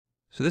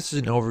So this is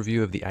an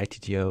overview of the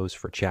ITTOs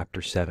for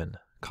Chapter 7,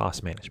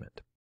 Cost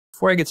Management.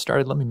 Before I get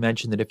started, let me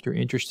mention that if you're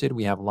interested,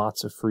 we have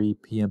lots of free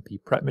PMP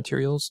prep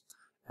materials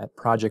at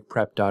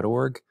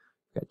projectprep.org.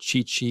 We've got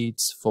cheat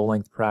sheets,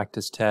 full-length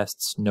practice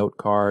tests, note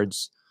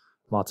cards,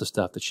 lots of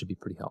stuff that should be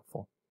pretty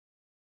helpful.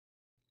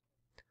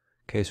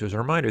 Okay, so as a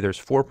reminder, there's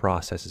 4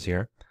 processes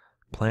here: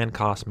 plan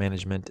cost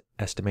management,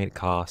 estimate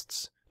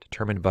costs,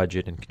 determine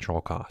budget, and control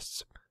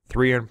costs.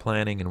 3 are in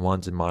planning and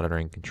 1's in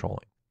monitoring and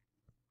controlling.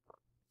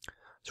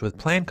 So with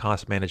plan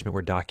cost management,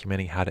 we're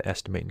documenting how to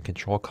estimate and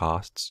control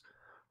costs.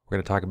 We're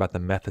going to talk about the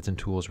methods and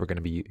tools we're going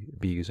to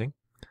be using.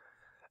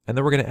 And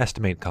then we're going to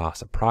estimate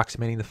costs,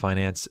 approximating the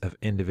finance of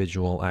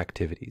individual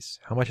activities.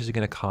 How much is it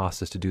going to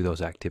cost us to do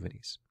those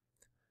activities?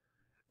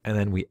 And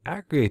then we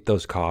aggregate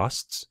those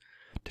costs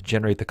to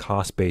generate the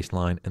cost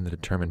baseline in the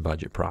determine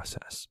budget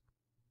process.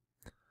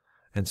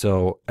 And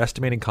so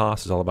estimating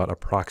costs is all about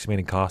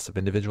approximating costs of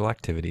individual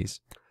activities.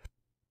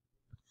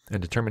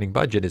 And determining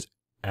budget is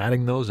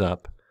adding those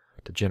up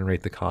to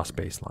generate the cost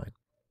baseline.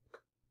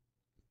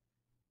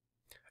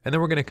 And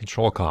then we're going to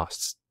control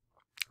costs,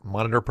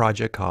 monitor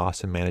project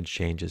costs, and manage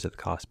changes at the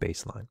cost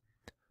baseline.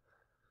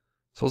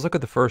 So let's look at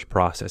the first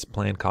process,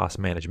 plan cost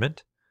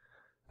management.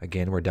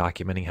 Again, we're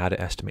documenting how to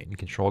estimate and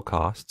control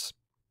costs.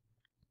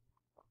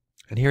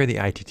 And here are the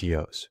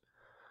ITTOs.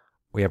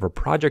 We have our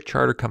project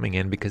charter coming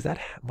in because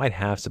that might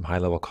have some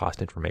high-level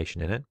cost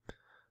information in it.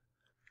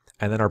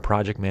 And then our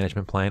project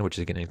management plan, which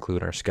is going to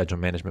include our schedule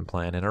management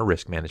plan and our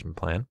risk management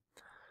plan.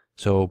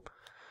 So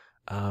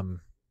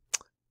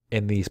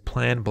in these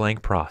plan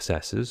blank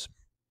processes,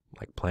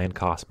 like plan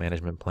cost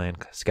management, plan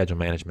schedule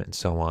management, and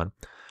so on,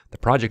 the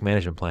project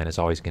management plan is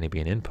always going to be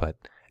an input,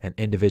 and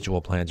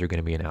individual plans are going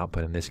to be an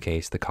output, in this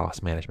case, the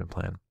cost management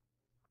plan.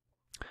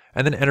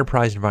 And then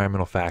enterprise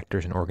environmental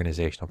factors and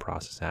organizational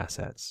process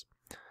assets.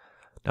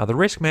 Now, the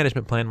risk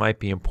management plan might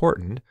be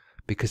important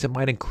because it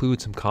might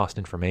include some cost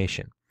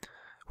information.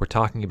 We're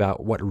talking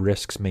about what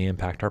risks may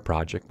impact our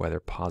project,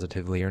 whether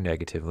positively or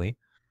negatively,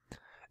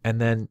 and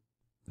then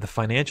the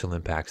financial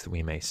impacts that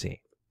we may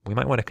see. We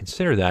might want to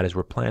consider that as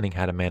we're planning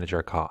how to manage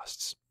our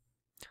costs.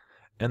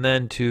 And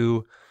then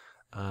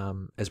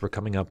as we're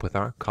coming up with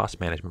our cost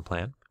management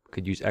plan, we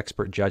could use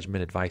expert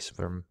judgment advice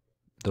from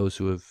those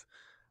who have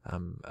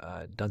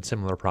done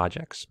similar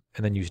projects,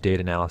 and then use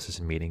data analysis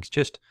in meetings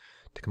just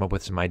to come up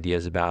with some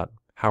ideas about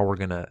how we're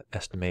going to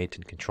estimate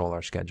and control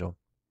our schedule,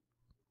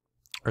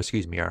 or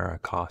excuse me, our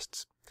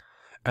costs.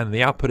 And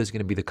the output is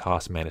going to be the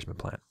cost management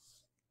plan.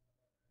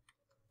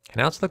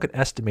 Now let's look at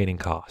estimating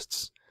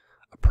costs,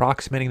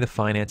 approximating the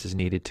finances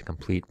needed to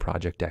complete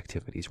project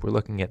activities. We're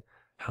looking at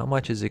how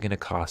much is it going to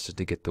cost us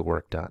to get the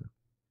work done.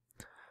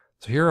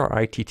 So here are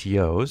our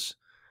ITTOs.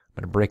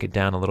 I'm going to break it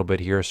down a little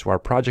bit here. So our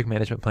project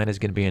management plan is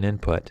going to be an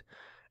input,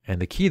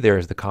 and the key there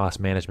is the cost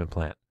management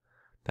plan.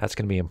 That's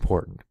going to be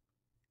important.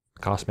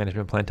 The cost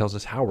management plan tells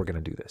us how we're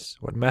going to do this,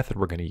 what method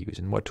we're going to use,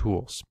 and what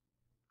tools.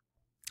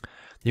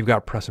 You've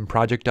got some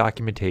project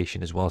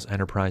documentation as well as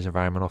enterprise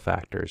environmental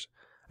factors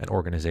and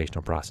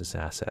organizational process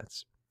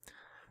assets.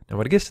 Now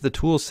when it gets to the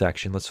tools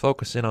section, let's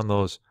focus in on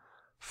those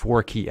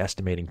 4 key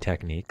estimating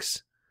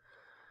techniques.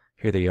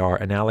 Here they are.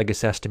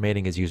 Analogous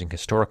estimating is using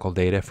historical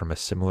data from a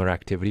similar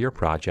activity or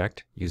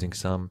project, using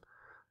some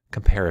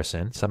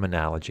comparison, some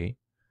analogy.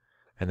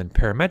 And then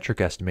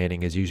parametric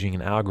estimating is using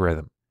an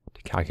algorithm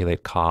to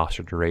calculate cost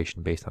or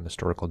duration based on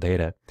historical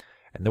data.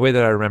 And the way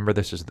that I remember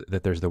this is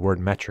that there's the word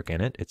metric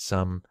in it. It's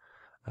some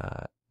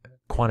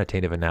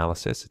quantitative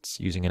analysis. It's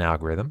using an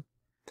algorithm.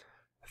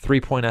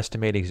 3-point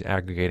estimating is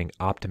aggregating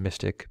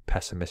optimistic,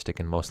 pessimistic,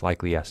 and most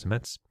likely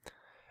estimates.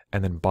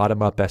 And then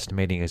bottom-up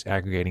estimating is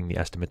aggregating the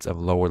estimates of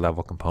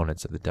lower-level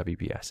components of the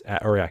WBS,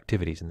 or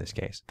activities in this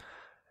case,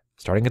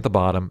 starting at the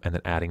bottom and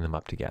then adding them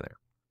up together.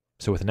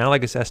 So with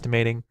analogous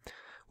estimating,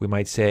 we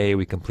might say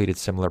we completed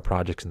similar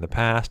projects in the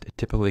past. It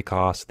typically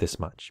costs this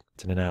much.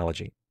 It's an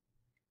analogy.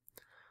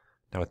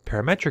 Now with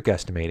parametric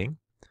estimating,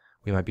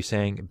 we might be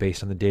saying,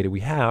 based on the data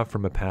we have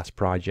from a past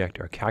project,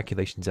 our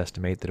calculations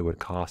estimate that it would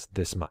cost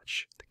this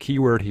much. The key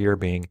word here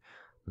being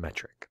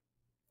metric.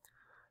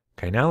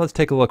 Okay, now let's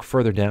take a look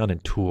further down in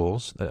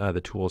tools,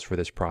 the tools for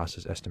this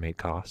process, estimate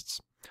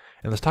costs.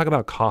 And let's talk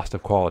about cost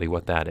of quality,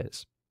 what that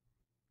is.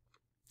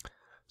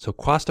 So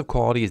cost of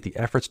quality is the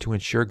efforts to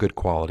ensure good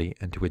quality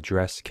and to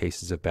address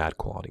cases of bad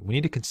quality. We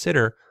need to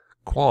consider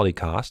quality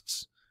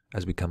costs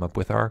as we come up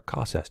with our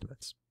cost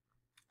estimates.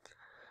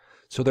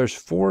 So there's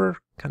 4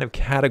 kind of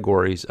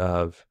categories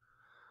of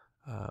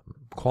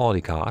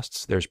quality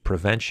costs. There's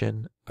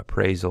prevention,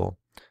 appraisal,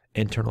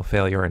 internal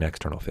failure, and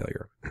external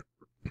failure.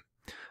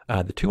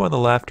 The 2 on the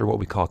left are what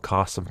we call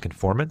costs of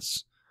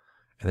conformance,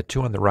 and the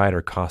 2 on the right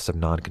are costs of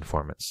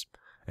nonconformance.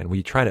 And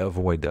we try to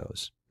avoid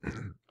those.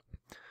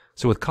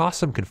 So with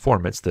costs of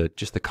conformance,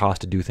 just the cost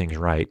to do things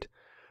right,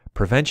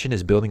 prevention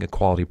is building a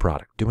quality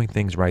product, doing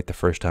things right the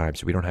first time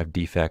so we don't have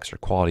defects or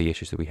quality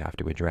issues that we have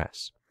to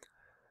address.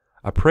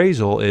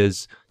 Appraisal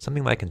is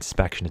something like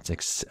inspection.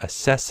 It's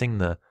assessing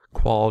the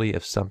quality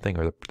of something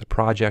or the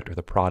project or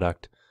the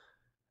product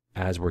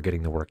as we're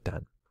getting the work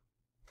done.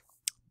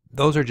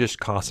 those are just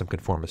costs of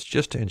conformance,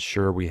 just to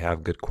ensure we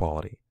have good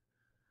quality.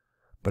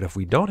 But if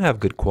we don't have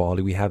good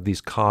quality, we have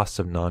these costs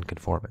of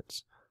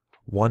non-conformance.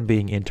 One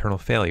being internal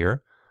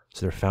failure,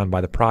 so they're found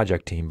by the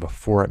project team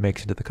before it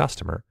makes it to the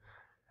customer.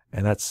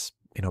 And that's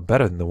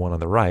better than the one on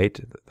the right,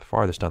 the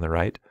farthest on the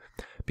right,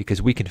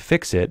 because we can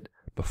fix it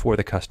before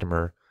the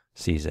customer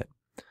sees it.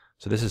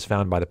 So this is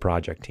found by the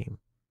project team.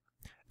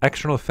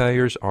 External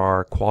failures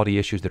are quality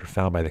issues that are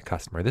found by the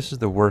customer. This is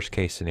the worst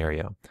case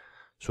scenario.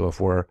 So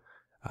if we're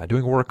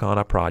doing work on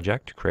a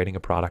project, creating a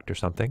product or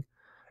something,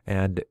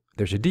 and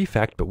there's a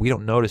defect, but we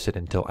don't notice it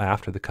until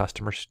after the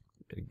customer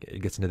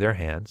gets into their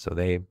hands, so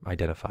they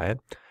identify it,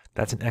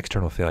 that's an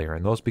external failure,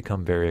 and those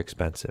become very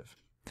expensive.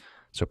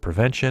 So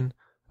prevention,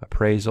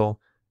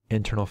 appraisal,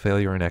 internal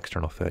failure, and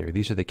external failure.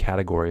 These are the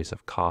categories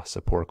of costs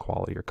of poor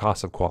quality, or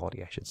costs of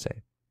quality, I should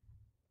say.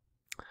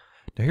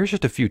 Now here's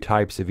just a few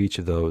types of each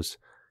of those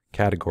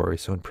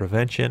categories. So in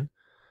prevention,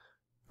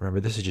 remember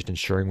this is just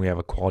ensuring we have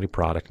a quality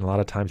product, and a lot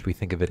of times we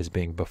think of it as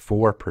being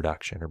before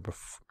production or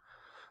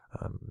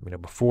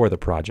before the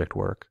project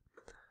work.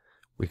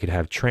 We could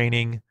have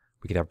training,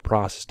 we could have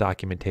process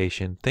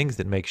documentation, things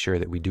that make sure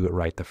that we do it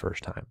right the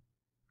first time.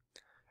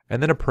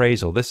 And then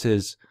appraisal. This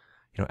is,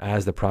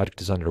 as the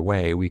project is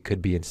underway, we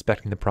could be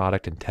inspecting the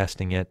product and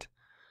testing it.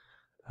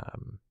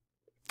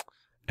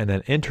 And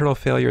then internal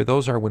failure,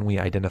 those are when we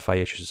identify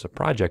issues as a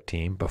project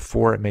team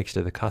before it makes it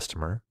to the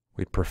customer.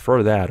 We'd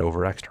prefer that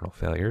over external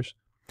failures.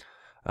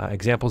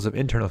 Examples of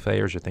internal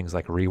failures are things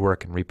like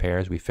rework and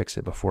repairs. We fix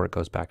it before it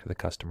goes back to the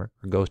customer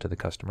or goes to the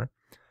customer.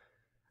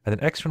 And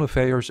then external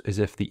failures is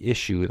if the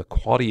issue, the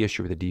quality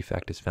issue or the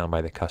defect is found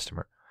by the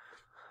customer.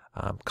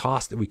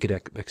 Costs that we could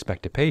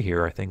expect to pay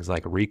here are things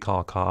like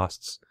recall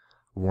costs,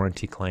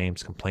 warranty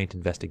claims, complaint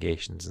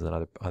investigations,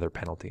 and other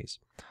penalties.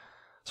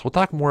 So we'll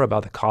talk more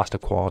about the cost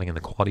of quality in the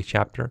quality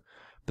chapter,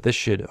 but this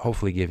should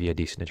hopefully give you a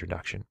decent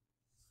introduction.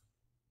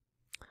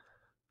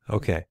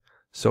 Okay,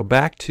 so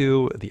back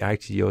to the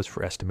ITTOs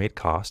for estimate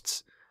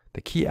costs.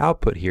 The key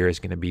output here is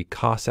going to be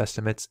cost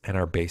estimates and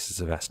our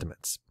basis of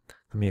estimates.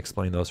 Let me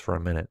explain those for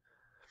a minute.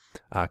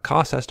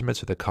 Cost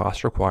estimates are the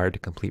costs required to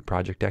complete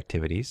project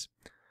activities.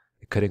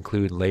 It could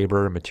include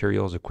labor,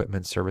 materials,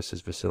 equipment,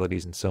 services,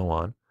 facilities, and so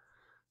on.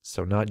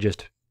 So not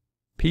just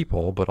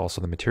people, but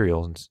also the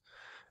materials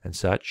and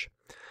such.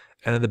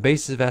 And then the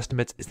basis of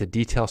estimates is the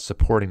details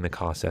supporting the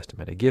cost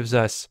estimate. It gives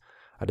us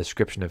a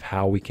description of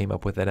how we came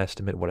up with that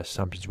estimate, what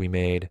assumptions we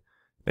made,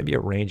 maybe a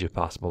range of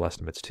possible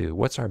estimates too.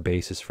 What's our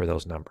basis for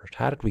those numbers?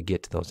 How did we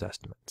get to those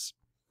estimates?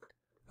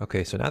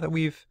 Okay, so now that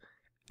we've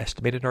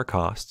estimated our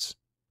costs,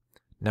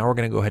 now we're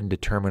going to go ahead and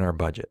determine our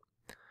budget.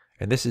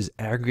 And this is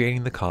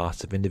aggregating the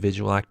costs of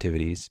individual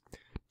activities,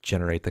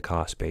 generate the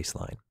cost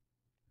baseline.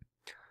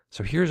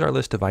 So here's our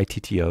list of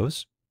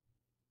ITTOs.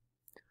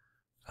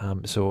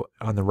 So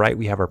on the right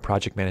we have our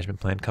project management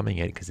plan coming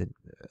in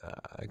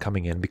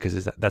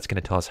because that's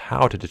going to tell us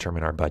how to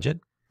determine our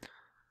budget.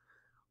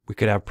 We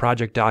could have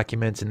project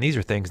documents, and these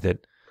are things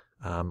that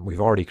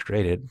we've already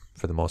created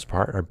for the most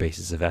part, our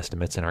basis of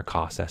estimates and our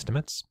cost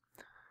estimates.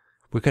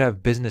 We could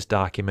have business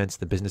documents,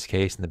 the business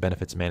case and the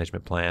benefits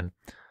management plan,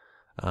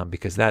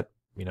 because that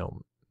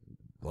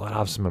will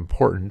have some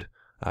important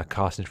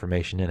cost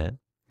information in it.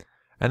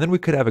 And then we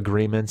could have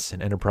agreements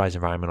and enterprise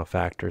environmental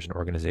factors and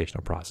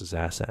organizational process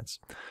assets.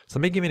 So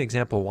let me give you an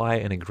example why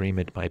an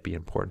agreement might be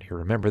important here.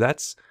 Remember,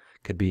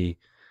 could be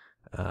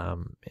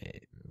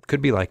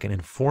like an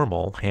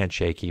informal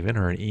handshake even,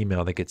 or an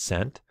email that gets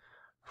sent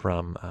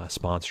from a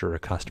sponsor or a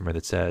customer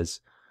that says,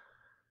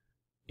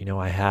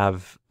 I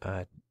have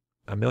 $1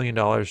 million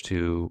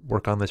to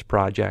work on this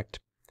project.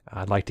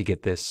 I'd like to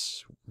get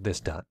this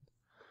done.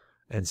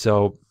 And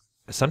so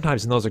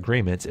sometimes in those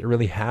agreements, it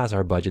really has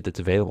our budget that's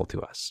available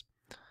to us.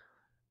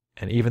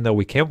 And even though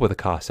we came up with a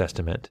cost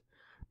estimate,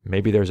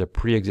 maybe there's a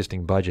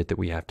pre-existing budget that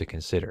we have to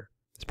consider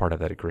as part of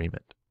that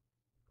agreement.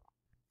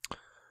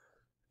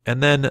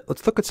 And then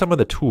let's look at some of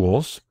the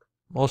tools.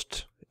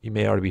 Most you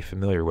may already be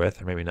familiar with,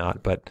 or maybe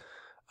not, but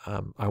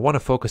I want to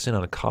focus in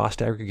on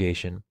cost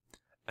aggregation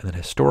and then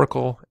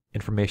historical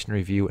information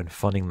review and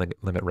funding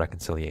limit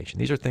reconciliation.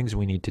 These are things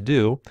we need to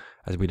do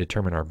as we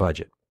determine our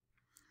budget.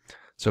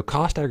 So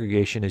cost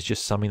aggregation is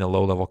just summing the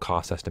low-level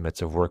cost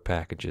estimates of work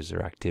packages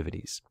or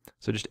activities.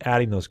 So just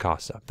adding those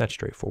costs up. That's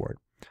straightforward.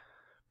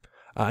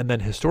 And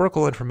then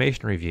historical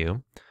information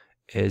review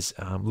is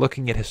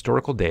looking at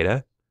historical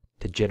data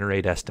to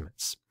generate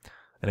estimates.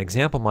 An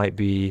example might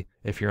be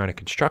if you're on a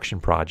construction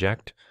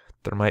project,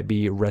 there might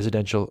be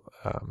residential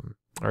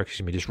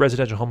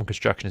home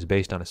construction is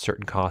based on a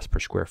certain cost per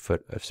square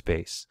foot of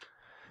space.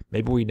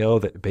 Maybe we know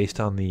that based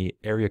on the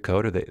area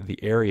code or the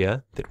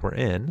area that we're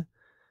in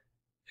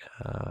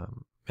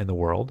the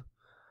world,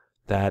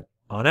 that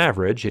on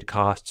average it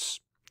costs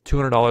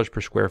 $200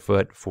 per square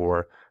foot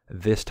for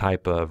this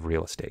type of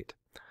real estate.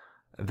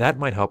 That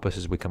might help us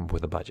as we come up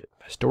with a budget.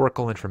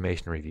 Historical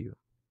information review.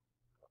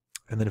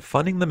 And then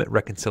funding limit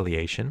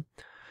reconciliation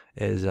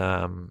is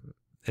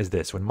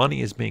this. When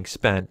money is being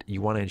spent,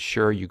 you want to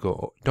ensure you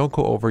don't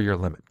go over your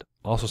limit.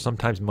 Also,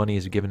 sometimes money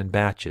is given in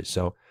batches.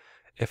 So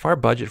if our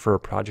budget for a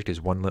project is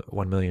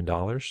 $1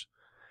 million,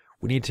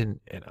 we need to,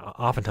 and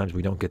oftentimes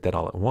we don't get that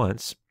all at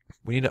once,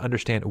 we need to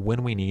understand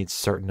when we need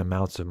certain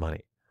amounts of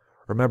money.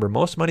 Remember,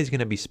 most money is going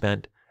to be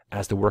spent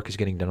as the work is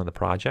getting done on the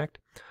project.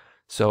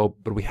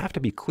 But we have to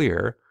be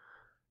clear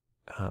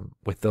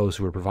with those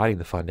who are providing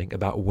the funding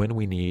about when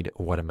we need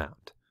what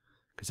amount.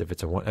 Because if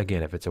it's a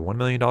 $1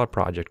 million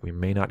project, we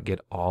may not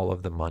get all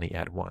of the money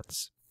at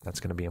once. That's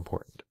going to be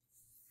important.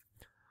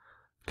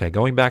 Okay,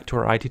 going back to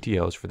our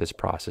ITTOs for this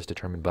process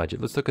determine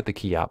budget, let's look at the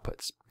key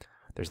outputs.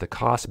 There's the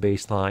cost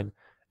baseline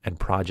and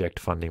project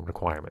funding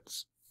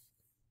requirements.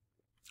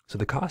 So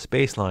the cost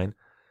baseline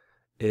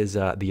is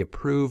the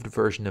approved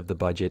version of the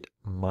budget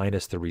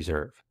minus the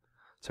reserve.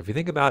 So if you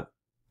think about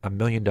 $1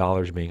 million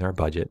being our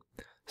budget,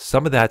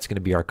 some of that's going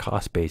to be our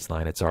cost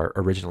baseline. It's our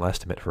original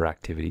estimate for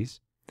activities.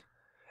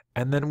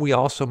 And then we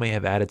also may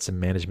have added some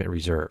management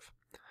reserve,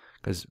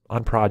 because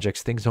on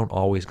projects, things don't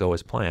always go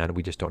as planned.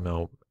 We just don't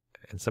know,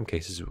 in some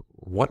cases,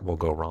 what will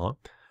go wrong.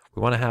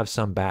 We want to have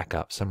some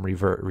backup, some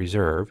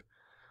reserve,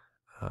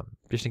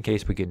 just in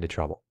case we get into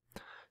trouble.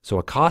 So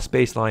a cost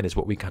baseline is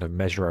what we kind of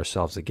measure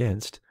ourselves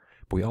against,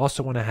 but we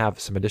also want to have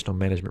some additional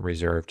management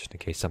reserve just in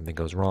case something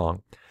goes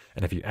wrong.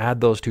 And if you add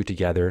those two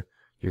together,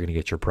 you're going to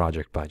get your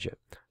project budget.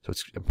 So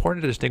it's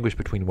important to distinguish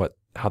between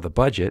how the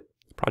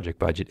project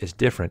budget is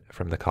different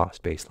from the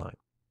cost baseline.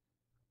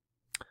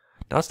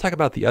 Now let's talk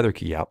about the other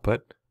key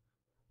output,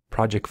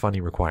 project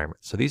funding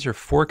requirements. So these are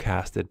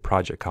forecasted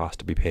project costs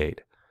to be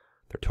paid.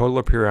 They're total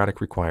or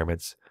periodic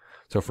requirements.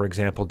 So for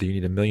example, do you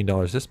need $1 million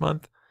this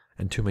month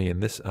and $2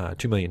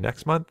 million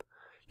next month?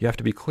 You have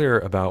to be clear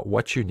about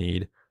what you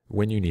need,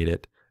 when you need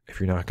it, if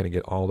you're not going to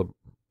get all the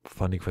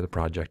funding for the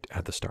project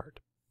at the start.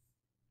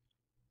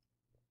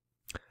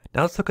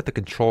 Now let's look at the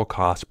control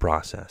cost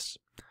process.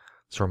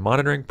 So we're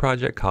monitoring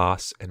project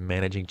costs and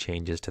managing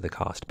changes to the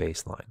cost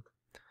baseline.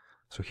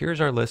 So here's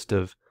our list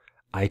of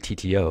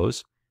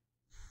ITTOs.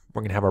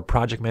 We're going to have our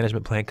project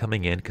management plan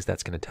coming in because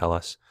that's going to tell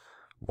us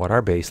what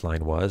our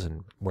baseline was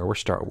and what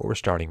we're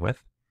starting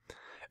with.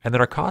 And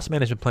then our cost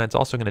management plan is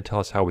also going to tell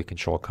us how we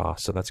control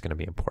costs, so that's going to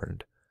be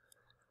important.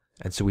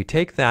 And so we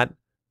take that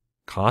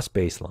cost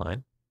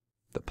baseline,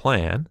 the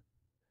plan,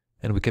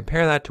 and we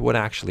compare that to what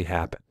actually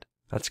happened.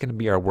 That's going to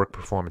be our work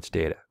performance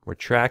data. We're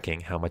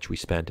tracking how much we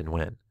spent and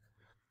when.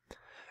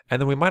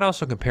 And then we might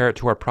also compare it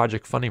to our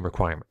project funding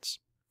requirements.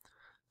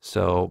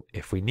 So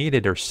if we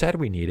needed or said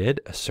we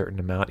needed a certain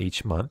amount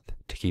each month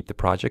to keep the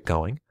project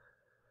going,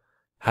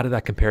 how did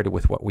that compare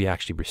with what we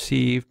actually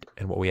received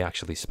and what we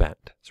actually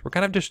spent? So we're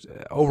kind of just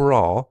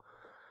overall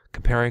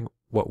comparing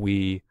what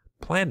we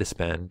plan to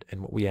spend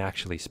and what we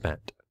actually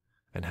spent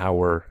and how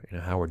we're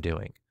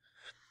doing.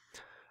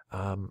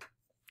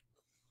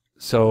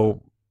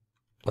 So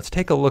let's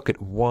take a look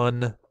at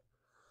one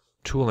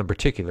tool in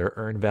particular,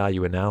 earned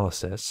value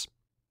analysis.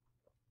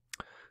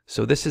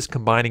 So this is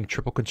combining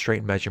triple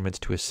constraint measurements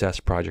to assess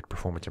project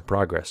performance and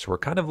progress. So we're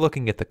kind of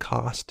looking at the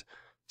cost,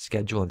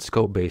 schedule, and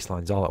scope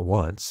baselines all at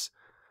once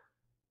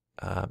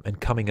and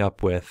coming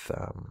up with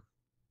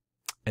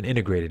an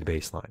integrated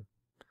baseline.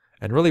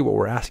 And really what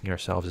we're asking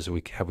ourselves is,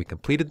 have we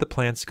completed the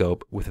planned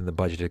scope within the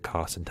budgeted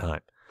costs and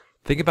time?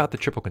 Think about the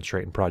triple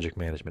constraint in project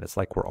management. It's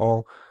like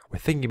we're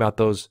thinking about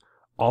those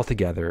all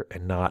together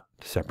and not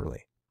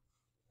separately.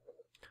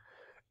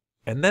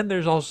 And then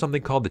there's also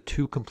something called the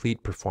 2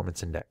 Complete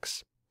Performance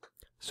Index.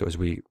 So as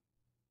we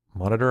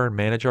monitor and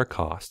manage our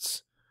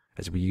costs,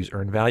 as we use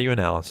earned value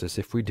analysis,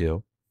 if we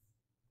do,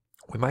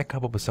 we might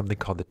come up with something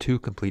called the 2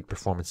 Complete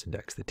Performance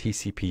Index, the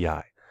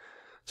TCPI.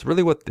 So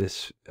really what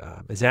this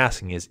is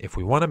asking is, if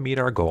we want to meet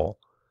our goal,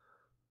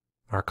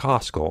 our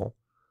cost goal,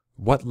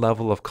 what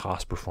level of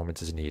cost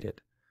performance is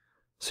needed?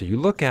 So you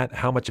look at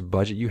how much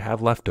budget you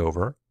have left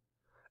over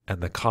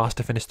and the cost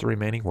to finish the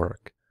remaining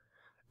work,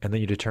 and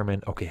then you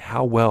determine, okay,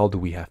 how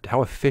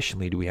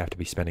efficiently do we have to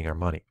be spending our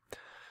money?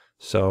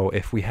 So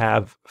if we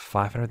have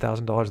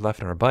 $500,000 left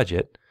in our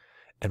budget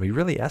and we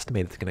really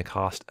estimate it's going to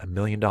cost $1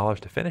 million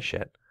to finish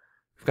it,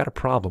 we've got a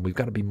problem. We've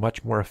got to be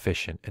much more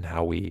efficient in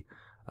how we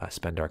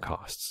spend our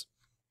costs.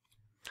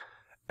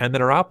 And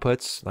then our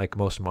outputs, like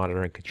most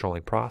monitoring and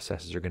controlling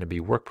processes, are going to be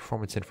work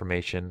performance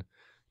information,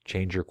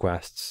 change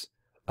requests,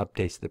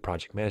 updates to the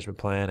project management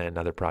plan, and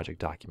other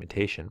project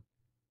documentation.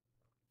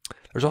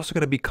 There's also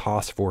going to be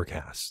cost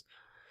forecasts.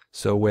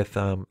 So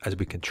as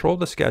we control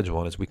the schedule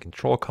and as we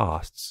control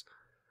costs,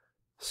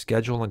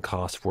 schedule and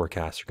cost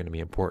forecasts are going to be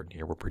important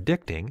here. We're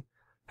predicting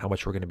how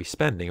much we're going to be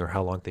spending or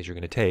how long things are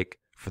going to take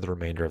for the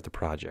remainder of the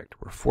project.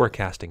 We're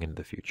forecasting into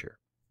the future.